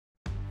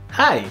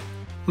Hi,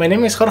 my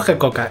name is Jorge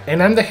Coca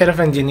and I'm the head of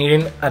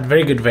engineering at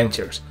Very Good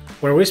Ventures,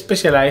 where we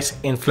specialize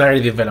in Flutter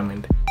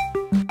development.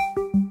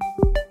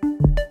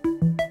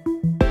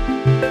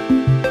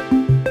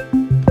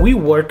 We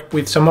work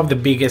with some of the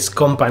biggest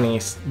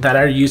companies that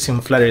are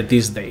using Flutter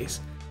these days,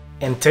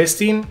 and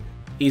testing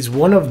is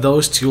one of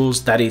those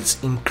tools that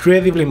is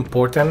incredibly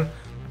important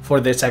for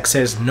the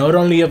success not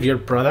only of your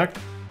product,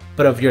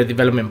 but of your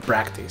development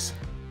practice.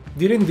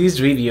 During this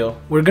video,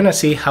 we're gonna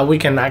see how we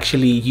can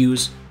actually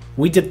use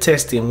widget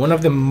testing, one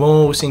of the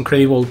most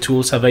incredible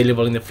tools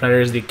available in the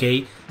Flutter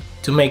SDK,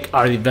 to make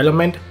our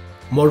development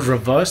more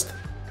robust,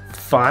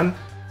 fun,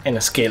 and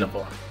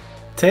scalable.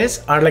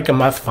 Tests are like a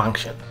math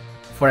function.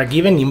 For a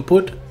given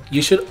input,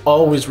 you should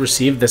always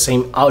receive the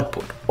same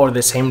output or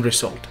the same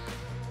result.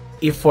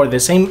 If for the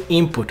same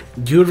input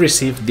you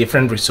receive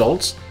different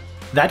results,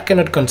 that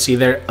cannot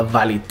consider a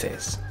valid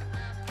test.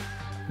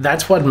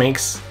 That's what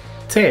makes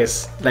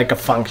tests like a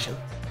function.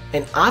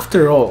 And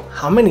after all,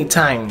 how many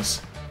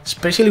times,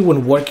 especially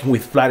when working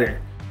with Flutter,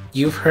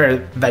 you've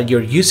heard that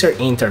your user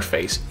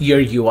interface, your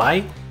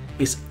UI,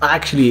 is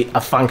actually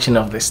a function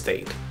of the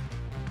state?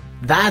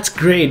 That's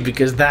great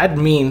because that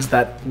means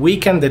that we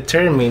can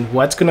determine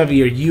what's going to be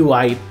your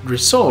UI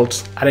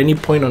results at any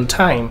point in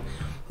time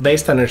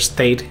based on our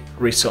state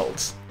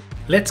results.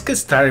 Let's get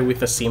started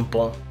with a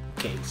simple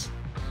case,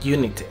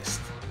 unit test.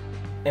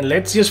 And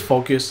let's just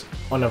focus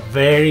on a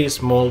very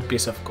small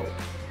piece of code,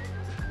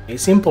 a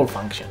simple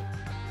function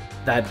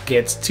that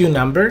gets two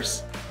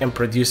numbers and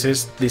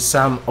produces the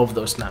sum of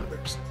those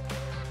numbers.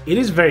 It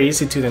is very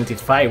easy to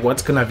identify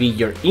what's gonna be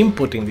your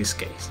input in this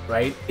case,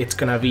 right? It's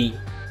gonna be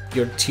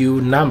your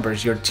two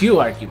numbers, your two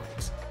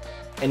arguments.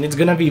 And it's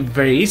gonna be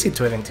very easy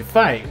to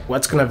identify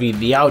what's gonna be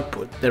the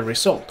output, the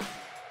result.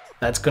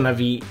 That's gonna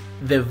be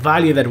the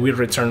value that we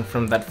return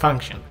from that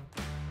function.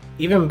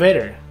 Even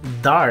better,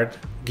 Dart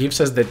gives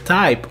us the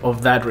type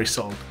of that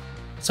result.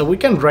 So we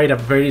can write a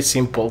very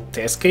simple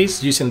test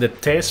case using the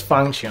test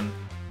function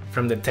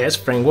from the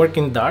test framework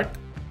in Dart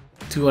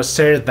to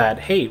assert that,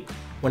 hey,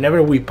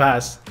 whenever we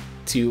pass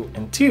 2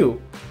 and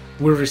 2,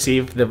 we'll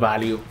receive the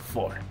value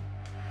 4.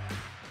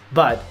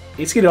 But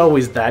is it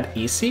always that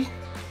easy?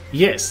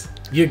 Yes,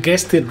 you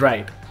guessed it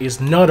right,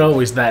 it's not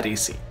always that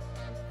easy.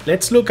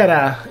 Let's look at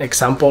an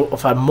example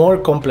of a more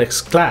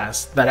complex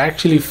class that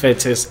actually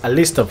fetches a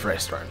list of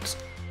restaurants.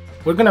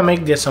 We're gonna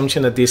make the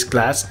assumption that this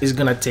class is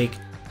gonna take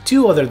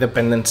two other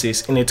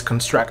dependencies in its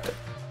constructor.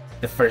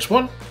 The first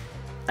one,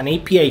 an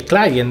API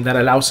client that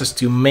allows us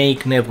to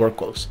make network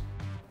calls.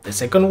 The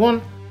second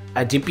one,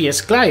 a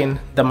GPS client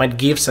that might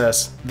give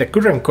us the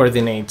current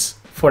coordinates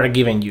for a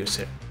given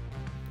user.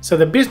 So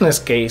the business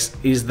case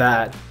is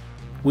that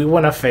we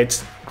want to fetch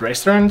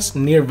restaurants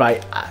nearby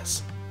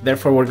us.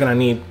 Therefore, we're going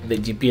to need the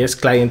GPS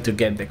client to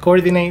get the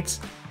coordinates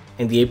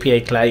and the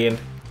API client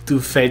to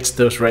fetch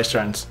those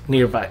restaurants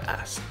nearby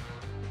us.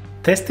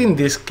 Testing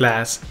this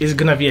class is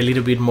going to be a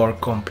little bit more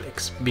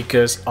complex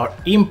because our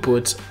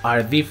inputs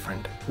are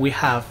different. We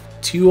have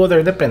two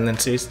other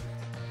dependencies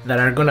that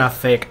are going to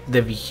affect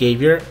the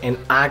behavior and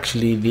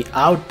actually the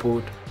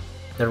output,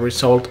 the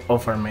result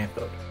of our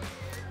method.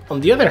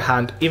 On the other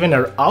hand, even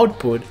our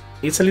output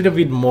is a little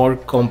bit more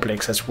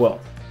complex as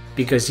well,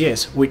 because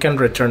yes, we can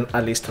return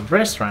a list of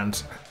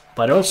restaurants,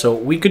 but also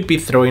we could be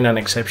throwing an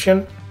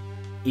exception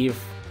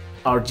if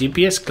our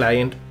GPS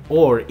client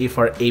or if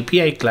our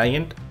API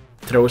client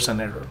throws an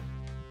error.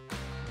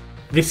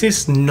 This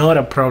is not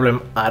a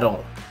problem at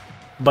all,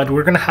 but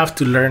we're going to have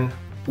to learn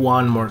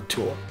one more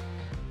tool.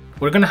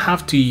 We're going to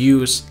have to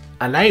use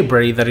a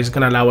library that is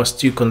going to allow us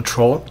to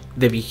control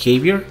the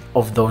behavior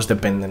of those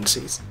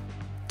dependencies.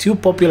 Two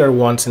popular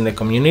ones in the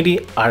community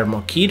are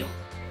Mockito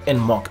and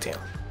Mocktail.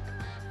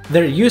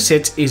 Their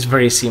usage is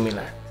very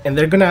similar, and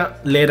they're going to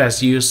let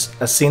us use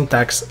a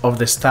syntax of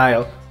the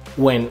style,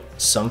 when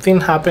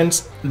something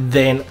happens,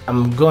 then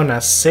I'm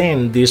gonna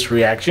send this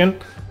reaction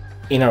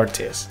in our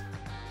test.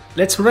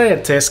 Let's write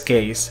a test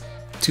case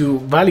to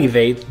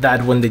validate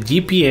that when the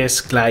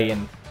GPS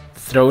client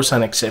throws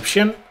an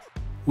exception,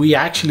 we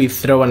actually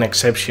throw an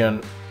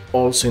exception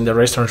also in the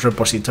restaurant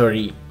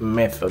repository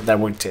method that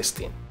we're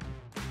testing.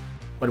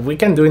 What we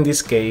can do in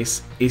this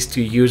case is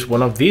to use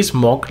one of these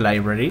mock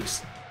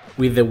libraries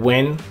with the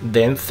when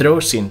then throw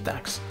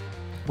syntax.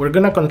 We're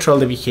gonna control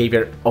the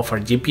behavior of our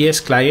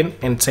GPS client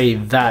and say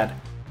that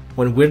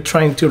when we're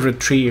trying to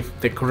retrieve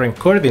the current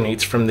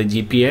coordinates from the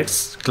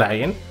GPS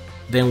client,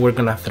 then we're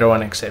gonna throw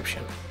an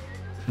exception.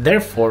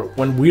 Therefore,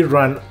 when we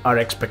run our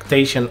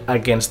expectation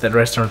against the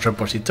restaurant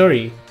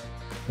repository,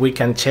 we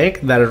can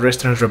check that a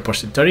restaurant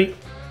repository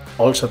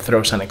also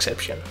throws an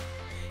exception.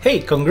 Hey,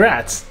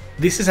 congrats!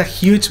 This is a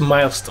huge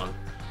milestone.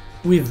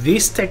 With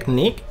this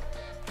technique,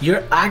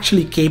 you're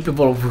actually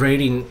capable of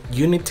writing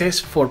unit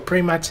tests for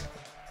pretty much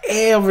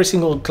every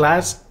single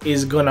class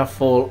is gonna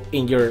fall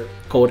in your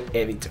code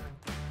editor.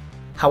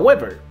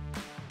 However,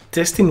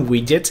 testing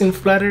widgets in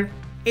Flutter,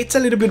 it's a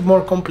little bit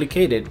more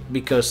complicated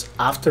because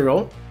after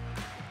all,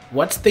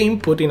 what's the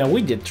input in a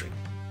widget tree?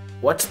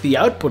 What's the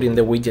output in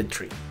the widget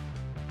tree?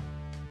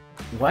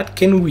 What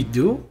can we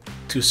do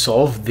to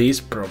solve this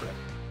problem?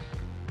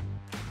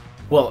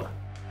 Well,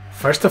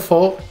 first of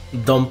all,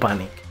 don't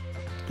panic.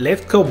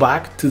 Let's go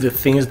back to the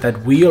things that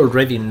we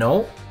already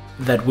know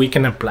that we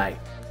can apply.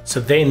 So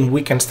then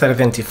we can start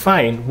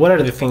identifying what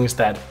are the things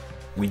that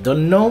we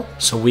don't know,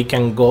 so we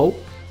can go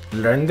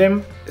learn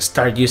them,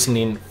 start using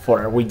it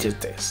for our widget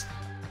test.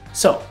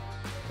 So,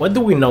 what do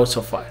we know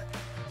so far?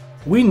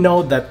 We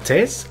know that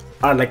tests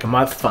are like a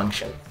math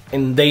function,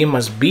 and they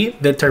must be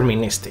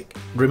deterministic.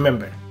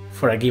 Remember,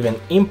 for a given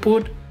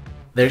input,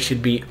 there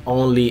should be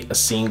only a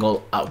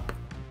single output.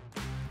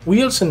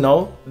 We also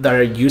know that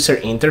our user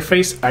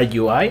interface, our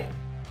UI,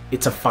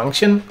 it's a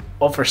function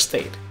of our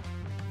state,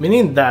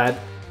 meaning that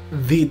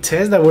the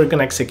tests that we're going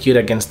to execute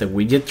against the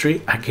widget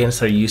tree,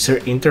 against our user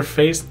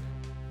interface,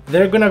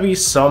 they're going to be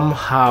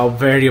somehow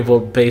variable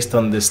based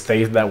on the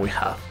state that we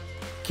have.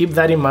 Keep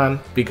that in mind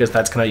because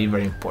that's going to be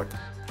very important.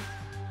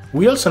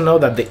 We also know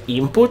that the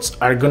inputs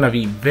are going to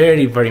be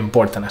very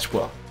important as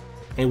well.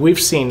 And we've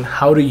seen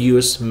how to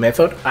use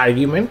method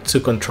argument to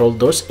control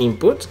those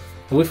inputs.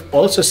 We've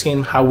also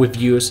seen how we've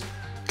used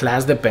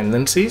class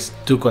dependencies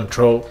to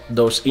control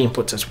those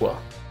inputs as well.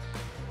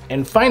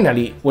 And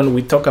finally, when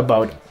we talk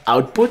about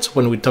outputs,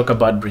 when we talk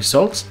about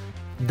results,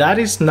 that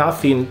is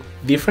nothing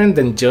different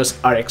than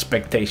just our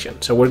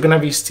expectation. So we're going to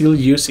be still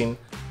using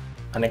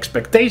an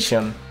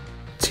expectation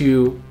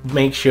to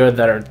make sure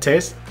that our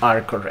tests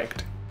are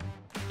correct.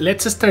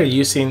 Let's start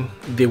using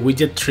the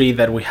widget tree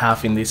that we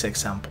have in this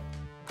example.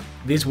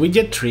 This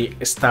widget tree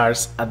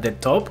starts at the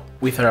top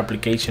with our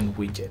application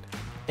widget.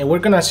 And we're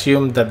going to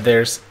assume that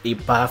there's a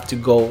path to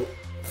go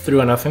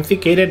through an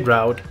authenticated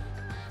route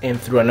and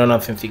through a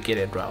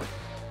non-authenticated route.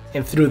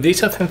 And through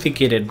this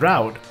authenticated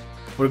route,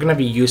 we're going to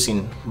be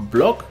using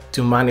block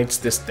to manage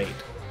the state,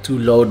 to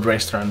load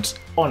restaurants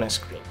on a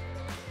screen.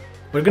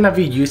 We're going to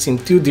be using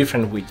two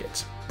different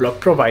widgets, block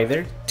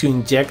provider to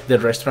inject the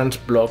restaurants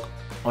block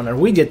on our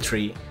widget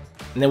tree,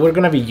 and then we're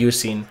going to be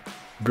using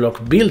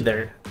block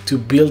builder to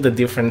build the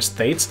different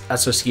states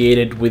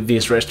associated with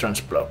this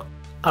restaurants block.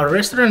 Our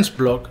restaurants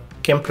block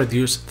can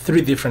produce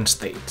three different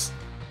states.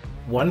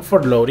 One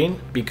for loading,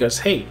 because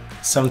hey,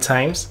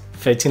 sometimes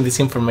fetching this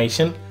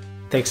information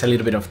takes a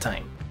little bit of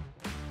time.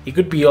 It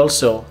could be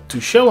also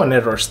to show an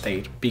error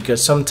state,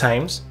 because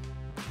sometimes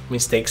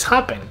mistakes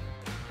happen.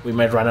 We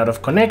might run out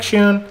of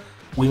connection,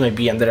 we might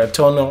be under a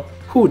tunnel,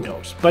 who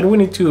knows, but we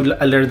need to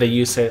alert the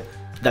user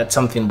that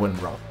something went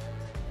wrong.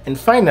 And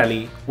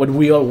finally, what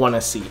we all want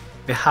to see,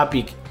 the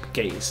happy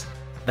case,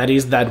 that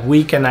is that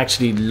we can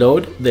actually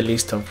load the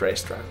list of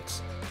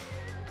restaurants.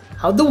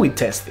 How do we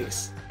test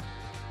this?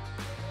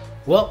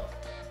 Well,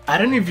 I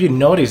don't know if you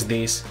noticed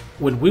this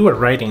when we were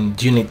writing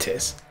unit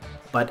tests,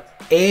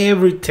 but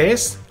every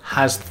test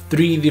has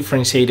three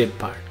differentiated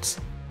parts.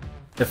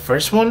 The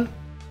first one,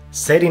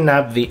 setting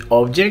up the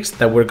objects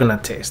that we're gonna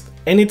test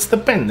and its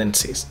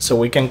dependencies so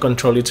we can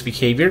control its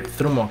behavior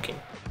through mocking.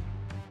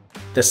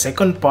 The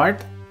second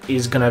part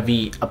is gonna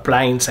be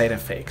applying side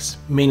effects,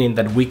 meaning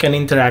that we can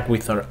interact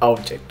with our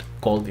object,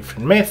 call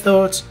different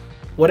methods,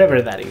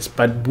 whatever that is,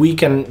 but we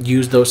can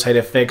use those side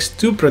effects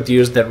to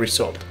produce the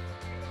result.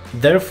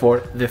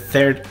 Therefore, the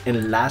third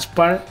and last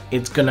part,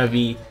 it's gonna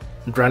be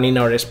running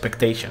our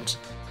expectations.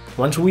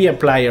 Once we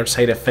apply our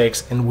side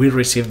effects and we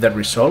receive the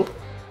result,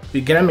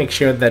 we gotta make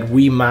sure that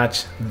we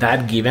match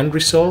that given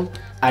result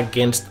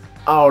against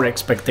our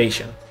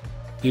expectation.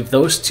 If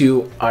those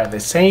two are the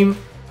same,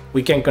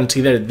 we can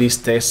consider this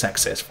test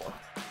successful.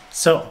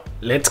 So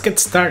let's get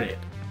started.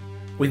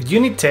 With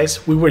unit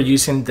tests, we were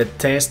using the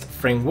test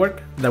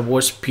framework that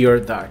was pure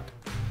Dart.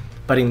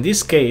 But in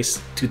this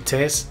case, to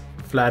test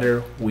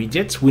Flutter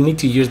widgets, we need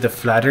to use the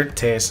Flutter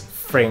test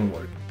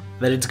framework,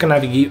 that it's gonna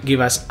give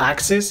us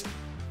access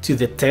to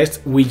the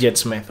test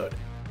widgets method.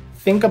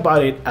 Think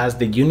about it as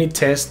the unit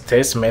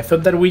test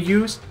method that we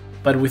use,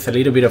 but with a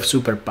little bit of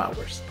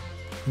superpowers.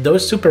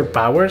 Those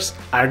superpowers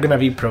are gonna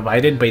be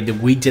provided by the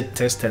widget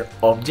tester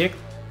object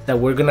that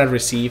we're gonna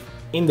receive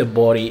in the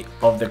body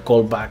of the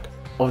callback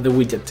of the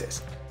widget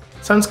test.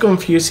 Sounds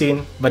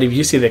confusing, but if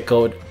you see the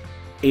code,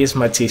 it's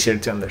much easier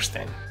to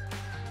understand.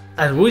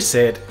 As we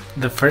said,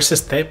 the first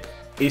step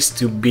is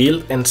to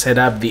build and set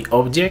up the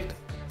object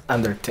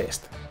under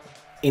test.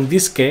 In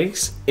this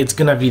case, it's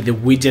gonna be the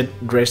widget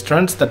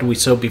restaurants that we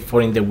saw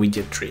before in the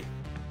widget tree,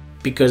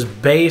 because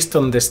based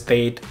on the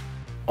state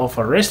of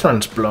a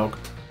restaurants block,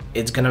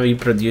 it's gonna be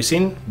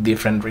producing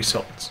different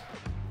results.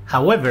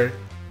 However,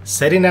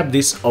 setting up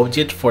this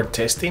object for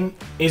testing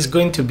is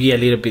going to be a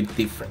little bit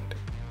different.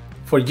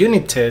 For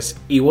unit tests,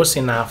 it was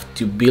enough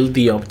to build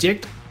the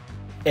object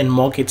and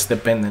mock its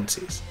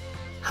dependencies.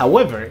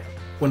 However,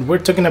 when we're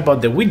talking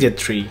about the widget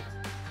tree,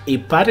 a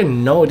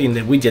pattern node in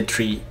the widget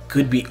tree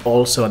could be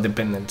also a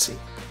dependency.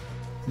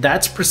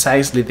 That's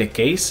precisely the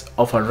case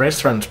of a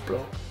restaurants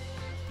block.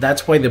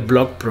 That's why the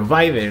block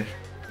provider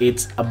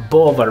is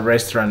above a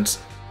restaurants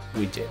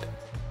widget.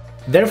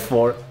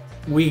 Therefore,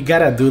 we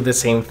gotta do the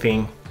same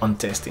thing on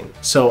testing.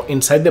 So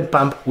inside the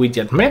pump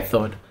widget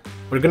method,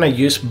 we're gonna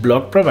use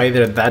block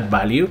provider that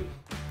value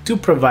to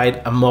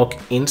provide a mock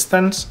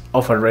instance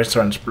of a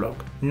restaurant's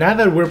block. Now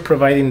that we're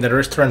providing the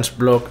restaurant's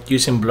block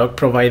using block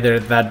provider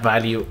that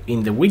value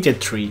in the widget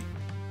tree,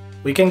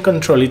 we can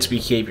control its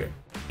behavior.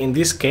 In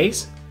this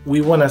case,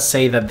 we want to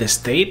say that the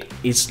state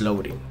is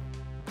loading.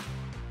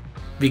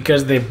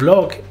 Because the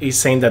block is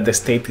saying that the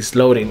state is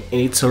loading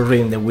and it's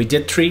already in the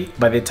widget tree,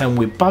 by the time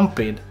we pump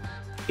it,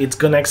 it's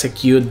gonna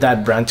execute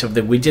that branch of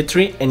the widget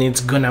tree and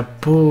it's gonna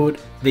put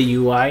the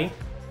UI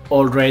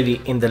already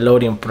in the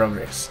loading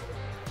progress.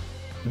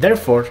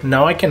 Therefore,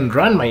 now I can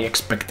run my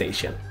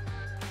expectation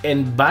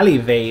and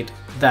validate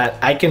that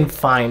I can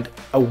find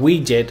a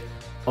widget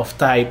of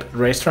type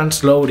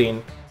restaurants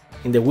loading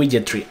in the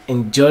widget tree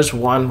in just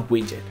one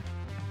widget.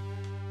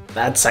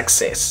 That's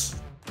success.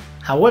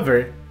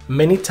 However,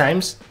 many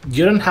times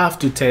you don't have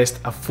to test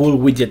a full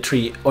widget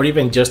tree or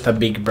even just a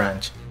big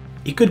branch.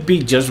 It could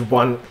be just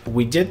one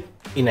widget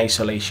in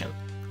isolation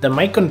that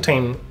might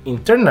contain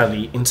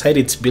internally inside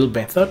its build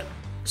method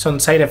some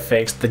side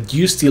effects that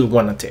you still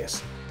want to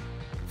test.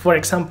 For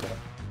example,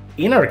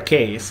 in our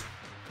case,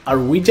 our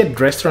widget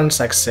restaurant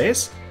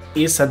success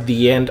is at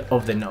the end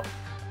of the node.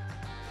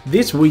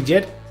 This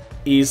widget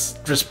is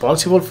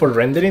responsible for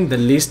rendering the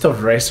list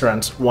of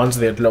restaurants once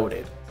they're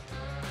loaded.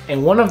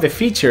 And one of the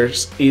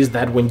features is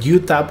that when you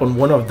tap on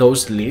one of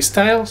those list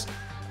tiles,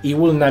 it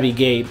will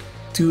navigate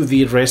to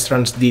the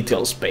restaurant's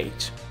details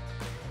page.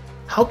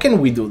 How can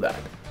we do that?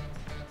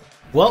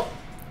 Well,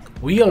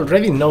 we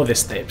already know the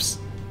steps.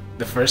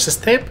 The first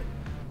step,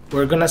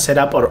 we're gonna set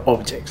up our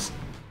objects.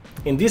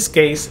 In this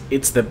case,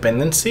 its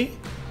dependency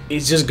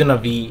is just gonna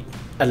be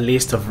a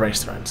list of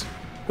restaurants.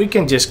 We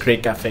can just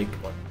create a fake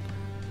one.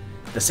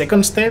 The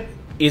second step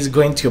is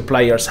going to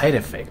apply our side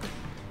effect.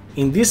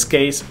 In this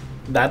case,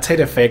 that side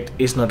effect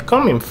is not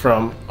coming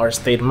from our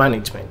state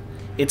management.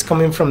 It's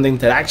coming from the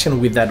interaction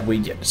with that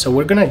widget. So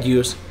we're gonna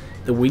use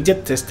the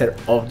widget tester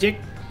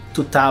object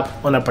to tap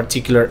on a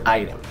particular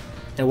item.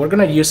 And we're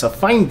gonna use a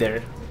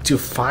finder to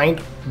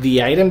find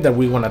the item that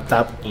we wanna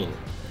tap in.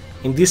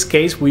 In this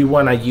case, we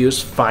wanna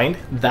use find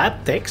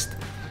that text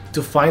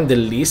to find the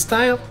list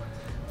tile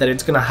that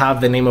it's gonna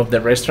have the name of the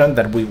restaurant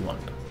that we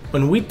want.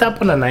 When we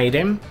tap on an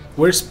item,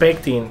 we're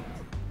expecting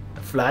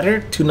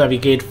Flutter to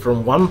navigate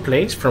from one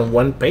place, from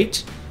one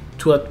page,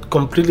 to a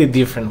completely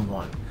different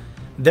one.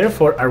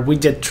 Therefore, our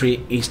widget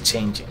tree is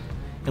changing.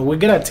 And we're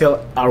gonna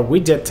tell our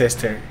widget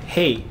tester,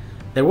 hey,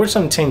 there were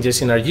some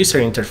changes in our user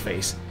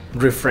interface,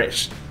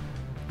 refresh.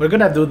 We're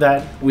gonna do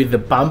that with the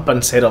pump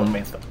and settle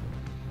method.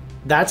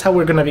 That's how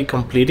we're gonna be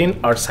completing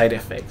our side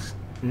effects.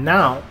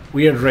 Now,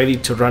 we are ready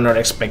to run our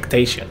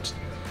expectations.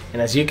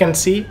 And as you can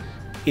see,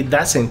 it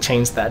doesn't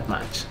change that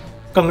much.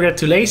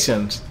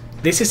 Congratulations!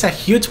 This is a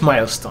huge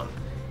milestone.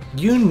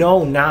 You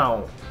know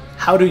now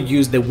how to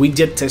use the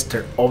widget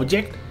tester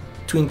object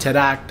to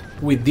interact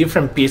with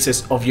different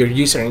pieces of your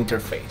user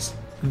interface.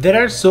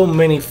 There are so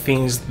many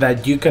things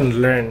that you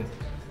can learn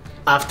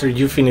after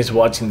you finish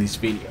watching this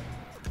video.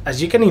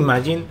 As you can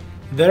imagine,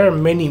 there are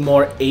many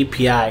more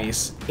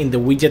APIs in the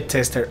widget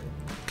tester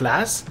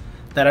class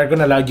that are going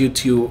to allow you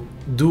to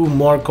do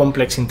more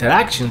complex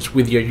interactions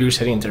with your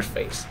user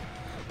interface.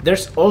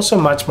 There's also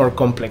much more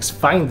complex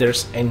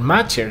finders and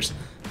matchers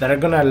that are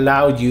going to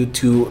allow you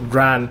to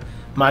run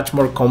much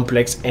more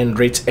complex and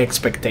rich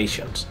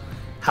expectations.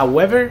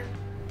 However,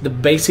 the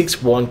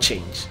basics won't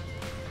change.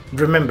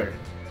 Remember,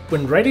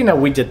 when writing a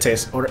widget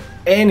test or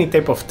any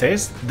type of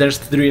test, there's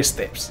 3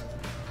 steps.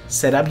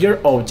 Set up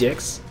your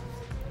objects,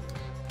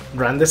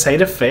 run the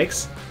side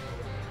effects,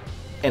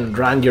 and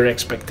run your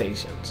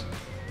expectations.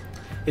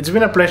 It's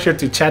been a pleasure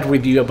to chat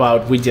with you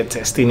about widget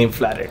testing in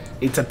Flutter.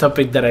 It's a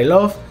topic that I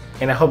love,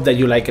 and I hope that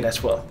you like it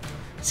as well.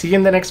 See you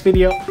in the next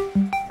video.